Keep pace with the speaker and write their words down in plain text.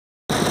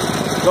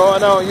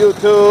Going on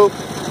YouTube.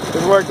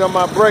 Just worked on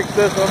my brake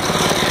system.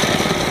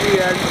 See,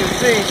 as you can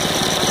see,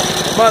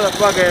 the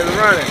motherfucker is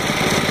running.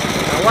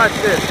 Now watch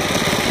this.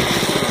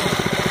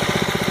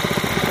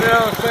 You know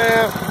what I'm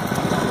saying?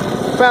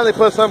 Finally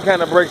put some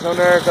kind of brakes on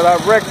there because I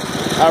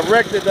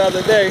wrecked it the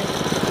other day.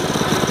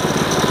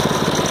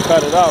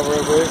 Cut it off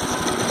real quick.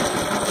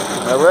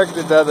 I wrecked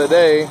it the other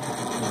day.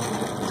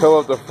 Tore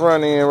up the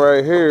front end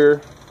right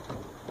here.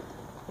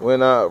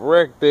 When I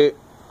wrecked it,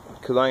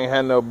 because I ain't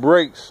had no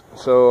brakes,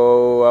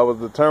 so I was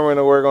determined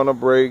to work on the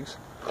brakes.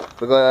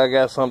 Look like I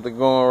got something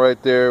going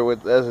right there.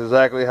 That's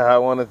exactly how I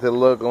wanted to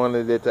look. I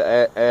wanted it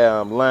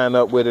to line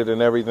up with it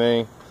and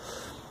everything.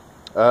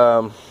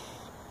 So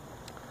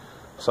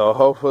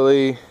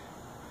hopefully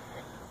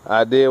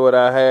I did what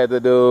I had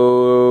to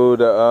do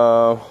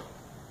to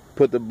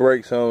put the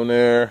brakes on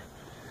there,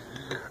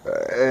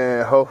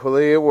 and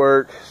hopefully it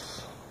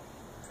works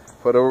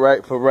for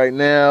right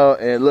now.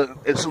 And look,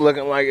 it's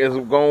looking like it's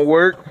gonna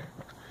work.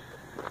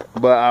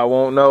 But I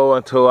won't know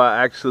until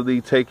I actually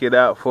take it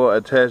out for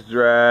a test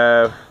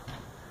drive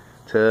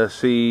to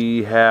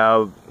see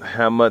how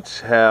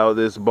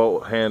this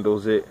bolt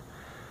handles it.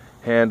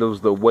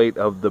 Handles the weight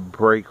of the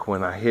brake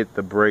when I hit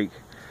the brake.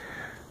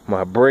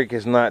 My brake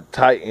is not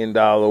tightened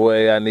all the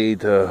way. I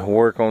need to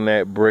work on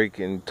that brake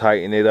and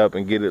tighten it up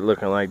and get it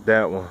looking like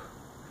that one.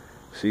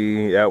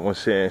 See, that one's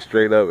sitting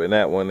straight up, and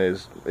that one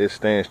is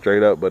staying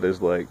straight up, but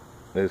it's like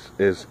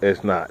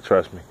it's not.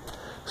 Trust me.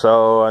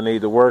 So I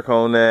need to work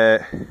on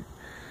that.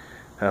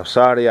 I'm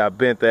sorry I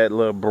bent that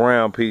little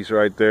brown piece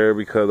right there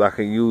because I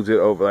can use it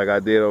over like I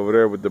did over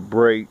there with the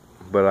brake,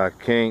 but I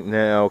can't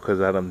now because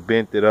I done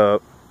bent it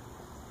up.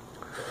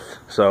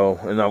 So,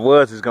 and I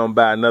was just gonna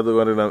buy another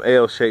one of them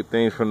L-shaped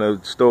things from the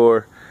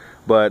store,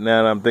 but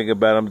now that I'm thinking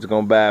about it, I'm just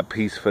gonna buy a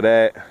piece for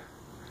that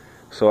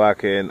so I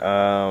can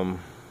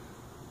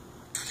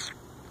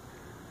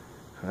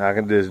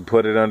just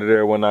put it under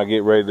there when I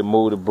get ready to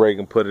move the brake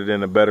and put it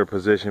in a better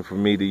position for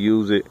me to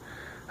use it.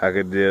 I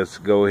could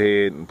just go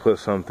ahead and put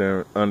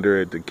something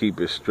under it to keep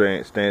it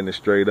standing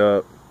straight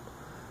up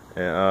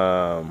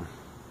and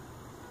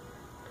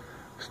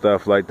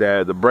stuff like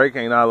that. The brake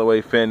ain't all the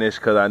way finished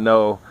because I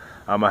know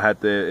I'm gonna have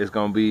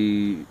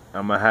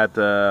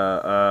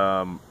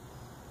to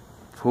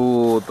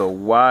pull the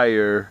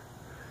wire.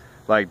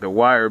 Like the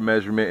wire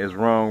measurement is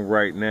wrong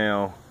right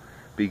now,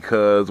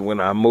 because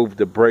when I move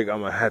the brake, I'm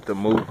gonna have to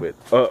move it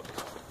up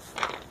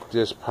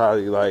just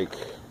probably like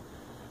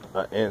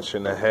 1.5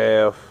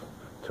 inches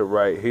to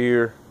right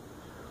here.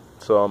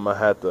 So I'm gonna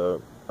have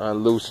to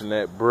unloosen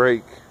that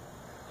brake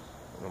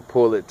and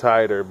pull it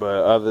tighter.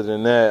 But other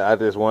than that, I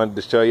just wanted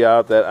to show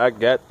y'all that I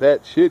got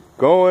that shit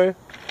going.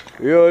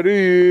 Yeah,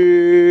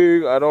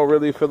 I don't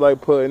really feel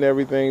like putting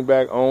everything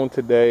back on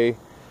today.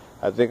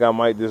 I think I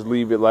might just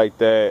leave it like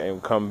that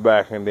and come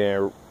back and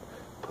then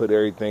put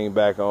everything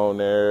back on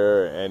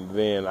there, and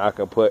then I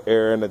can put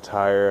air in the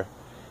tire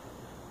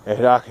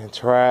and I can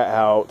try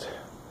out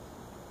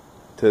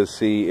to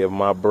see if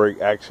my brake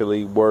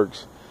actually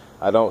works.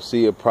 I don't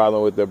see a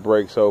problem with the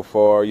brake so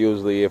far.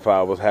 Usually if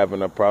I was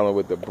having a problem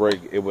with the brake,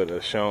 it would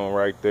have shown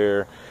right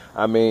there.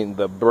 I mean,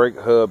 the brake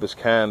hub is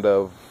kind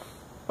of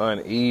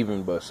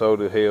uneven, but so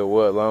the hell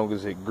what, as long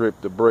as it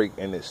gripped the brake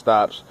and it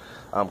stops,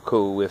 I'm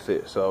cool with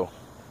it. So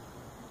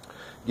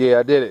yeah,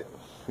 I did it.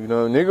 You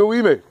know, nigga,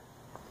 we made it.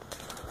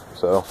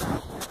 So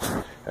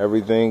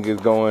everything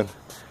is going,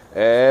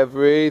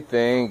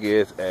 everything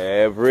is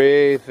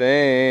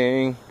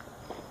everything.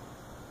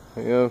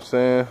 You know what I'm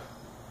saying?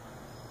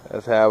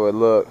 That's how it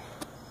look.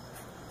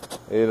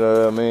 You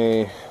know what I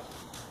mean?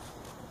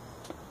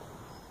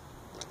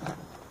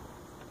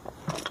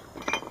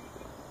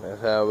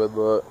 That's how it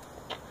look.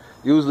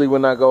 Usually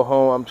when I go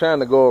home, I'm trying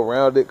to go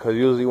around it, because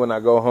usually when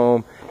I go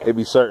home, it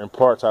be certain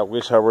parts I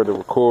wish I were to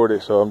record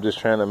it. So I'm just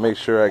trying to make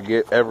sure I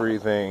get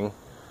everything,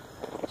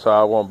 so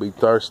I won't be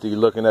thirsty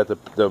looking at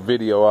the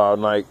video all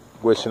night,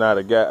 wishing I'd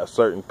have got a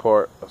certain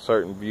part, a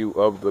certain view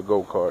of the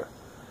go-kart.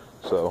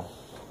 So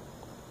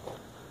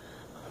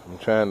I'm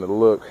trying to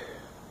look,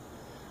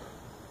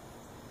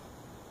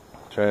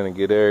 trying to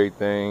get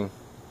everything,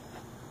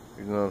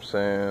 you know what I'm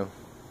saying?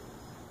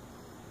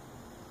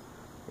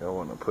 I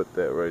want to put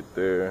that right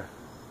there,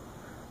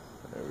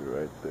 maybe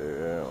right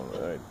there,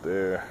 right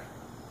there,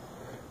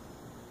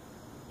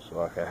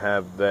 so I can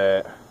have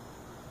that,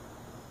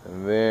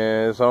 and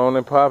then it's on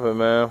and popping,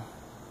 man.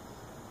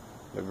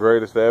 The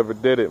greatest that ever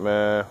did it,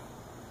 man.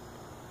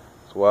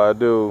 That's what I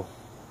do.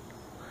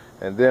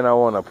 And then I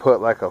want to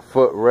put like a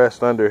foot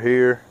rest under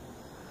here,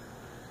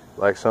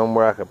 like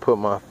somewhere I can put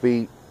my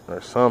feet or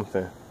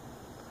something.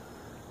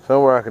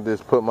 Somewhere I can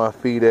just put my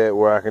feet at,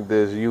 where I can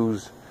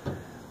just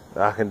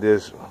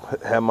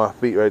have my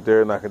feet right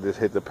there and I can just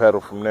hit the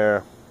pedal from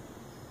there.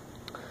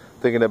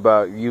 Thinking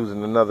about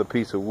using another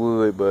piece of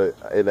wood, but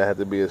it'll have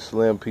to be a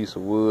slim piece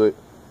of wood.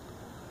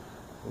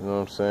 You know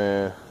what I'm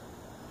saying?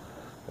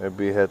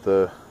 Maybe have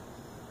to,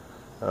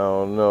 I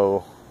don't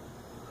know,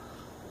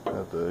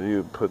 have to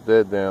you put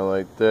that down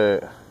like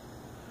that.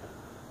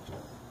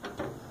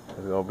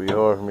 It's gonna be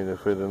hard for me to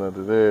fit it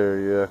under there.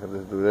 Yeah, I can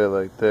just do that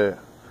like that.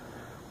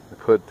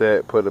 put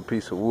a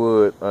piece of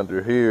wood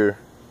under here,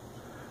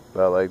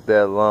 about like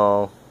that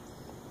long,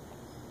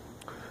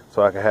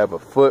 so I can have a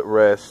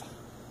footrest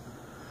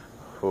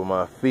for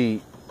my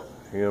feet,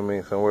 you know what I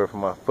mean, somewhere for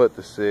my foot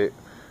to sit,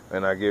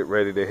 and I get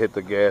ready to hit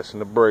the gas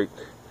and the brake.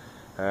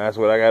 And that's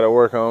what I got to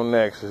work on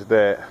next, is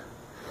that.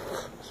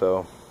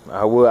 So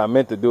I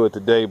meant to do it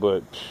today,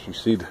 but you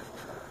see, you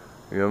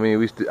know what I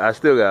mean, I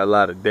still got a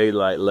lot of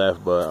daylight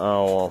left, but I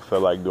don't feel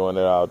like doing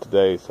it all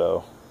today.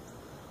 So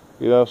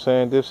you know what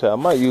I'm saying, I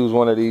might use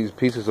one of these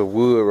pieces of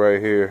wood right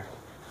here.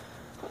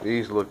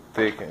 These look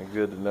thick and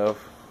good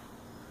enough,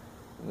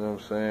 you know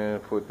what I'm saying,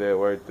 put that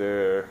right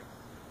there,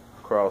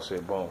 cross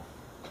it, boom.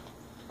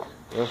 You know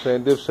what I'm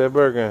saying, Dipset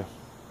Bergen.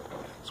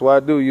 That's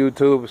what I do,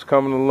 YouTube. It's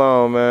coming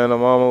along, man.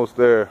 I'm almost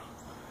there.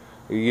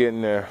 We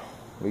getting there.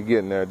 We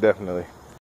getting there, definitely.